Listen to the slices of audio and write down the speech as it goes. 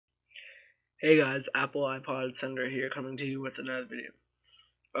Hey guys, Apple iPod Sender here, coming to you with another video.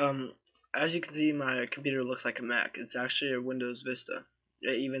 As you can see, my computer looks like a Mac. It's actually a Windows Vista.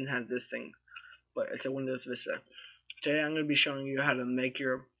 It even has this thing, but it's a Windows Vista. Today I'm going to be showing you how to make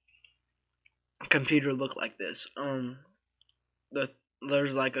your computer look like this.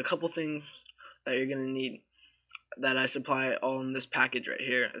 There's like a couple things that you're going to need that I supply all in this package right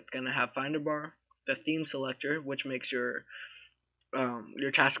here. It's going to have Finder Bar, the theme selector, which makes your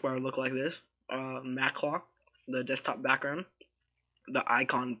taskbar look like this, Mac clock, the desktop background, the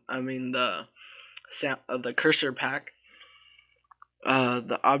icon, the cursor pack,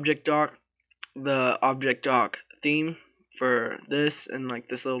 the object dock theme for this, and like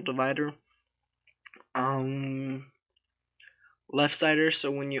this little divider, left sider, so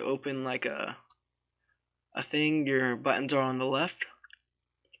when you open like a thing, your buttons are on the left.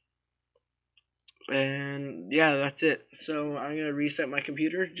 And yeah, that's it. So I'm gonna reset my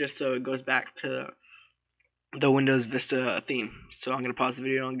computer just so it goes back to the Windows Vista theme. So I'm gonna pause the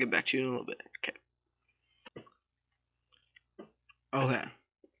video and get back to you in a little bit. Okay.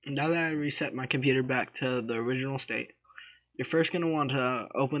 Now that I reset my computer back to the original state, you're first going to want to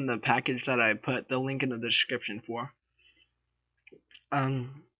open the package that I put the link in the description for.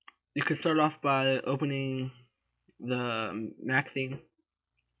 You can start off by opening the Mac theme.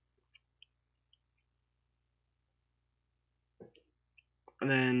 And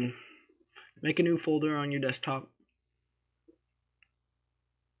then make a new folder on your desktop.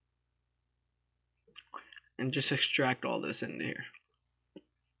 And just extract all this into here.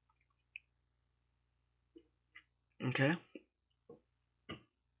 Okay.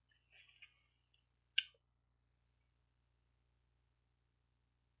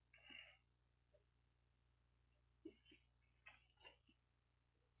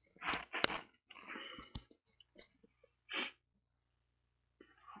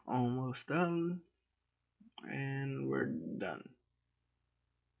 Almost done. And we're done.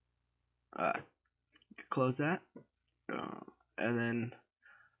 Close that. And then,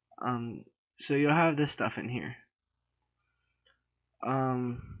 so you'll have this stuff in here.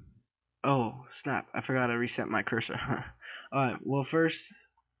 Oh, snap. I forgot to reset my cursor. Alright, well first,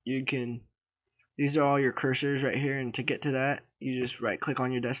 these are all your cursors right here, and to get to that, you just right click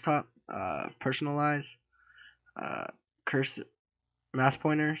on your desktop, personalize, cursor, mouse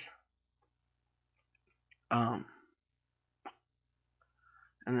pointers, and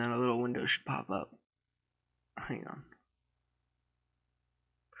then a little window should pop up. Hang on.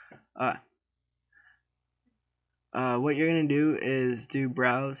 What you're gonna do is do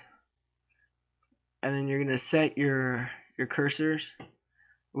browse, and then you're gonna set your cursors,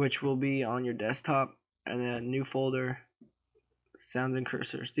 which will be on your desktop, and then new folder, sounds and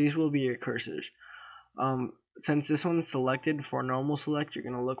cursors. These will be your cursors. Since this one's selected for normal select, you're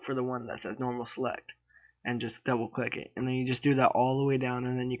gonna look for the one that says normal select, and just double click it, and then you just do that all the way down,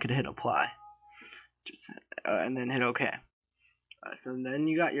 and then you could hit apply, and then hit OK. So then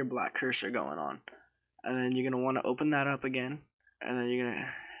you got your black cursor going on, and then you're gonna want to open that up again, and then you're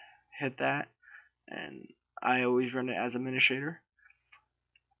gonna hit that, and I always run it as administrator,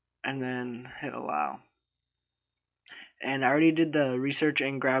 and then hit allow. And I already did the research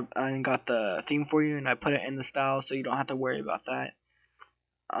and got the theme for you, and I put it in the style so you don't have to worry about that.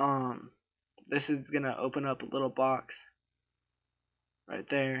 This is gonna open up a little box right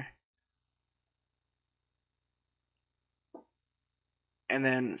there, and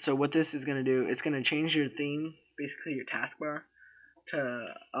then so what this is gonna do, it's gonna change your theme, basically your taskbar,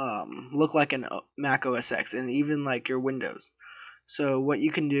 to look like an Mac OS X, and even like your Windows. So what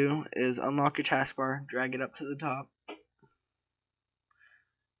you can do is unlock your taskbar, drag it up to the top,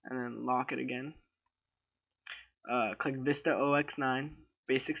 and then lock it again. Click Vista OX9,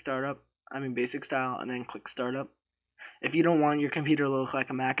 basic style, and then click startup. If you don't want your computer to look like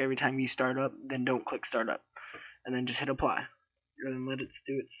a Mac every time you start up, then don't click startup, and then just hit apply. You're gonna let it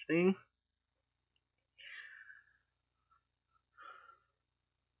do its thing.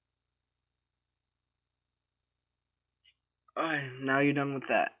 Alright, now you're done with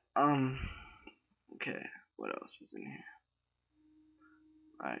that. Okay, what else was in here?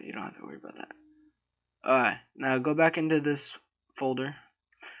 Alright, you don't have to worry about that. Alright, now go back into this folder.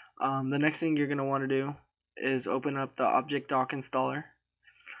 The next thing you're gonna want to do is open up the object dock installer,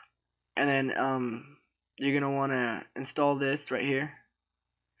 and then you're gonna want to install this right here.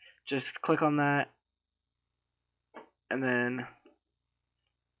 Just click on that, and then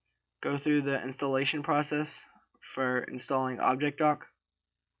go through the installation process for installing object dock.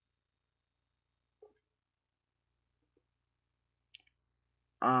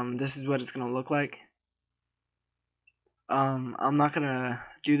 This is what it's gonna look like. I'm not gonna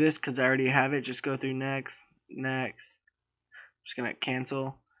do this because I already have it. Just go through next, next. Just gonna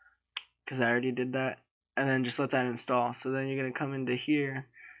cancel because I already did that, and then just let that install. So then you're gonna come into here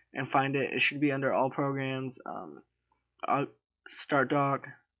and find it. It should be under all programs, start dock,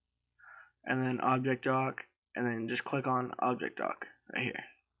 and then object dock, and then just click on object dock right here.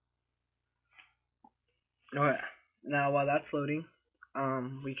 Okay. Now while that's loading,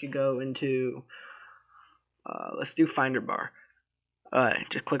 we could go into let's do Finder bar. Alright,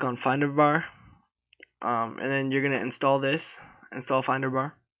 just click on Finder bar, and then you're gonna install Finder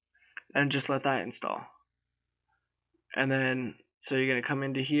bar, and just let that install. And then so you're gonna come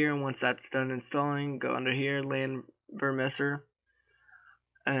into here, and once that's done installing, go under here, land Vermesser,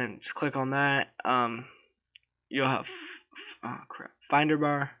 and just click on that. You'll have Finder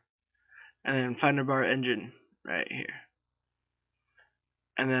bar, and then Finder bar engine right here.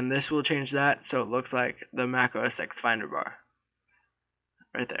 And then this will change that so it looks like the Mac OS X Finder bar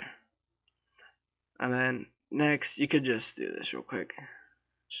right there. And then next, you could just do this real quick.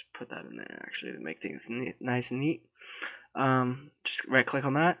 Just put that in there actually to make things nice and neat. Just right click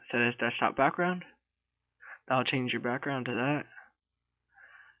on that, set as desktop background. That'll change your background to that.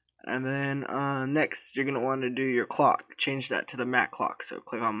 And then next, you're going to want to do your clock. Change that to the Mac clock. So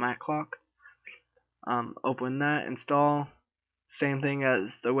click on Mac clock. Open that, install. Same thing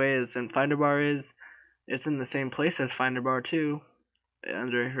as the way it's in Finder bar is. It's in the same place as Finder bar too,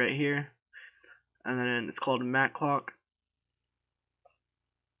 under right here. And then it's called Mac clock.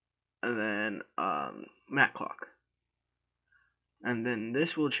 And then Mac clock. And then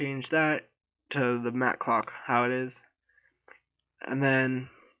this will change that to the Mac clock, how it is. And then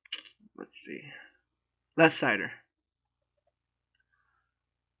let's see, left sider.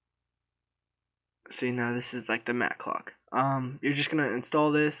 See, now this is like the Mac clock. You're just gonna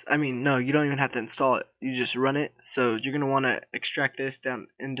install this. I mean, no, you don't even have to install it. You just run it. So you're gonna want to extract this down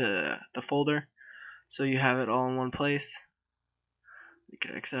into the folder, so you have it all in one place. You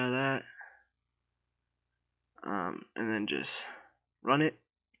can X out of that, and then just run it.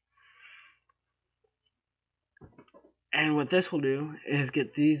 And what this will do is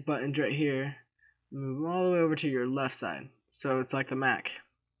get these buttons right here, move them all the way over to your left side, so it's like the Mac.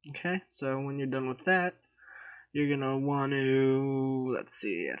 Okay, so when you're done with that, you're gonna want to, let's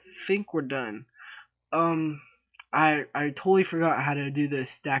see, I think we're done. I totally forgot how to do this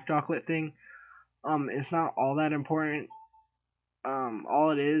stack docklet thing. It's not all that important.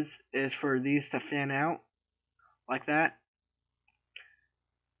 All it is for these to fan out like that.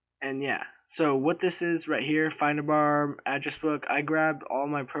 And yeah, so what this is right here, Finder bar, address book, I grabbed all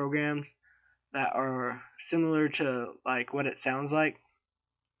my programs that are similar to like what it sounds like.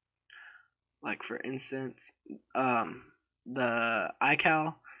 Like for instance, the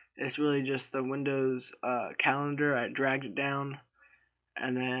iCal is really just the Windows calendar. I dragged it down,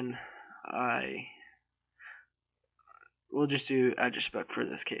 and then we'll just do address book for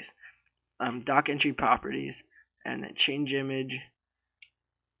this case. Dock entry properties, and then change image,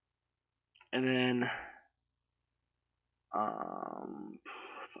 and then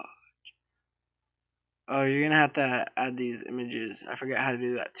oh, you're gonna have to add these images. I forget how to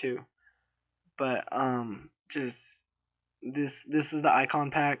do that too. But just this is the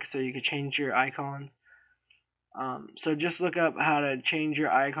icon pack, so you can change your icons. So just look up how to change your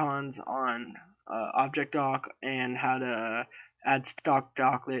icons on Object Dock and how to add stock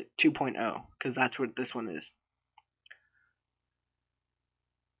docklet 2.0, because that's what this one is.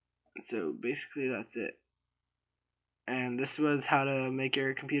 So basically that's it. And this was how to make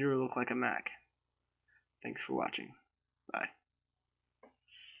your computer look like a Mac. Thanks for watching. Bye.